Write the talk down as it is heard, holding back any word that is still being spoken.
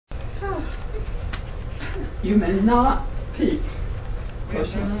You may not peek.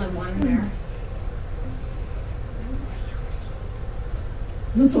 There's only one there.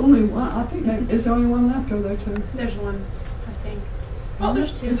 There's only one. I think is there only one left, or there two? There's one, I think. Oh,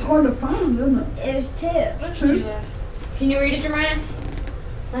 there's two. It's hard to find, isn't it? There's two. There's Two? two left. Can you read it, Jeremiah?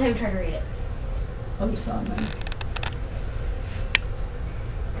 Let him try to read it. Other side, man.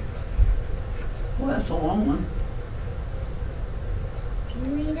 Well, that's a long one.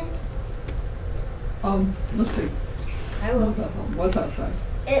 Can you read it? Let's see. I will. What's that say?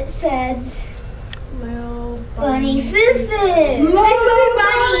 It says Little Bunny Foo Foo. Little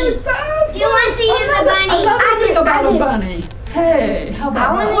Bunny. Foo Who wants to use the bunny? Another thing about I a do. bunny. Hey, how I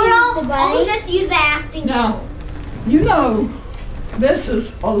about want that? to use the bunny. I'll just use the acting. Now, you know, this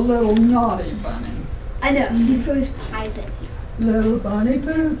is a little naughty bunny. I know. He throws pies at me. Little bunny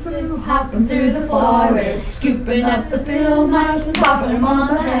Foo Foo hopping through the forest, scooping up the field mice and popping them on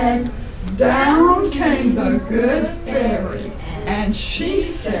the head. Down came the good fairy, and she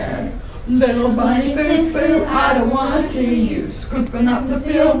said, Little bunny Foo Foo, I don't want to see you scooping up the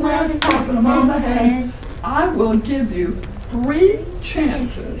field mice and popping them on the head. I will give you 3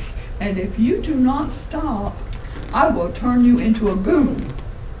 chances, and if you do not stop, I will turn you into a goon.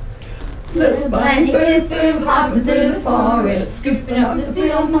 Little bunny Foo Foo hopping through the forest, scooping up the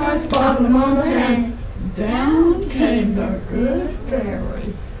field mice, popping them on the head. Down came the good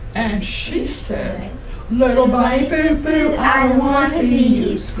fairy, and she said, Little bunny Foo Foo, I don't want to see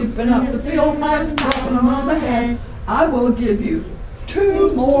you scooping up the field mice and popping them on the head. I will give you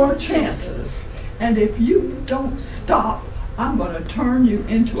 2 more chances, and if you don't stop, I'm going to turn you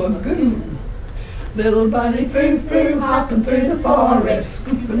into a goon. Little bunny Foo Foo hopping through the forest,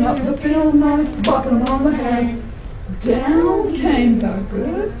 scooping up the field mice, popping them on the head. Down came the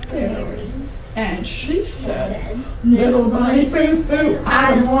good fairy, and she said, Little bunny Foo Foo,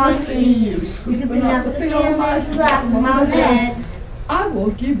 I don't want to see you scooping up the field mice, slapping them on the head. I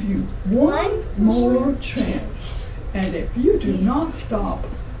will give you 1 more chance, and if you do not stop,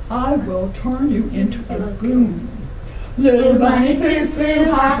 I will turn you into a goon. Little bunny Foo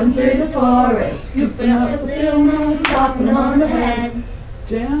Foo hopping through the forest, scooping up the field mice, popping them on the head.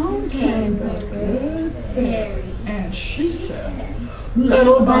 Down came the good fairy, and she said,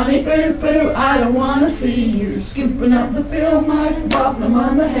 Little bunny Foo Foo, I don't want to see you scooping up the field mice and popping them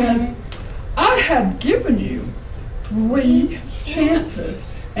on the head. I have given you 3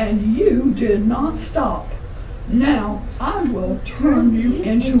 chances, and you did not stop. Now I will turn you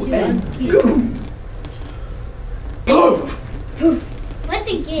into a goon. Poof!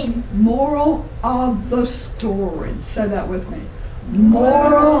 What's again? Moral of the story. Say that with me.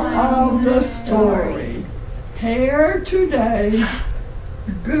 Moral of the story. Hare today,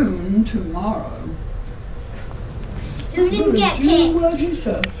 goon tomorrow. Who didn't get Do picked? what he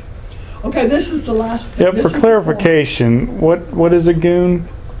says. Okay, this is the last thing. Yep, This for is clarification, what is a goon?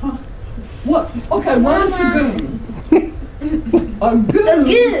 What? Okay, what is a goon? A goon. A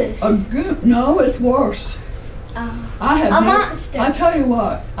goose. A goon. No, it's worse. I have A never, monster. I tell you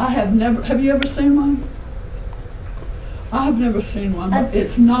what, I have never. Have you ever seen one? I have never seen one. But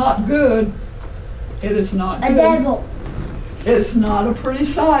it's not good. It is not A good. devil. It's not a pretty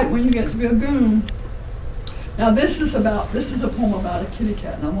sight when you get to be a goon. Now this is a poem about a kitty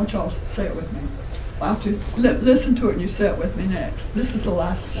cat, and I want y'all to say it with me. I'll have to listen to it and you say it with me next. This is the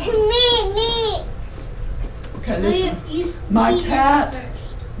last one. Me. Okay, listen. My cat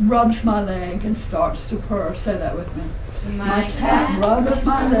rubs my leg and starts to purr. Say that with me. My cat rubs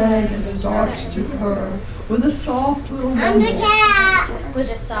my leg and starts to purr with a soft little I'm the rumble. cat. With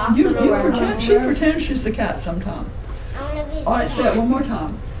a soft You little pretend, she pretends she's the cat sometime. I want to be. All right, say it one more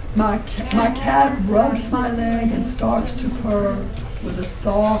time. My cat rubs my leg and starts to purr with a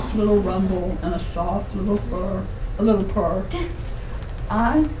soft little rumble and a soft little purr.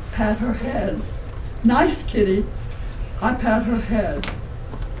 I pat her head. Nice kitty. I pat her head.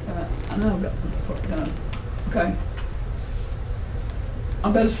 I know I've got my foot down. Okay.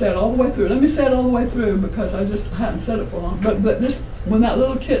 I better say it all the way through. Let me say it all the way through because I just hadn't said it for long. But this, when that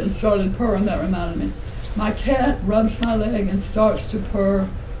little kitten started purring, that reminded me. My cat rubs my leg and starts to purr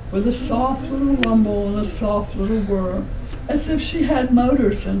with a soft little rumble and a soft little whir, as if she had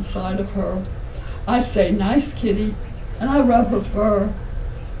motors inside of her. I say, nice kitty, and I rub her fur.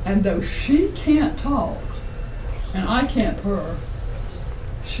 And though she can't talk, and I can't purr,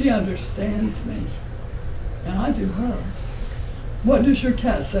 she understands me, and I do her. What does your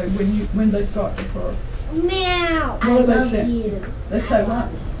cat say when they start to purr? Meow. What do they say? They say what?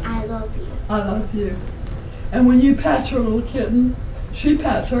 I love you. I love you. And when you pat your little kitten, she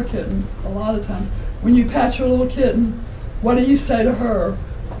pats her kitten a lot of times. When you pat your little kitten, what do you say to her?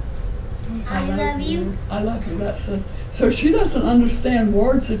 I love you. I love you. That says. So she doesn't understand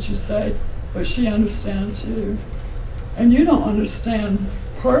words that you say, but she understands you. And you don't understand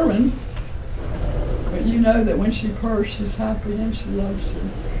purring, but you know that when she purrs, she's happy and she loves you.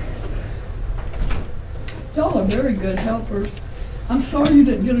 Y'all are very good helpers. I'm sorry you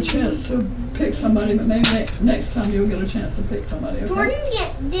didn't get a chance to pick somebody, but maybe next time you'll get a chance to pick somebody, okay?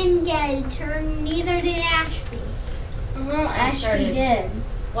 Jordan didn't get a turn, neither did Ashby. I Ashby started. did.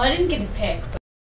 Well, I didn't get a pick.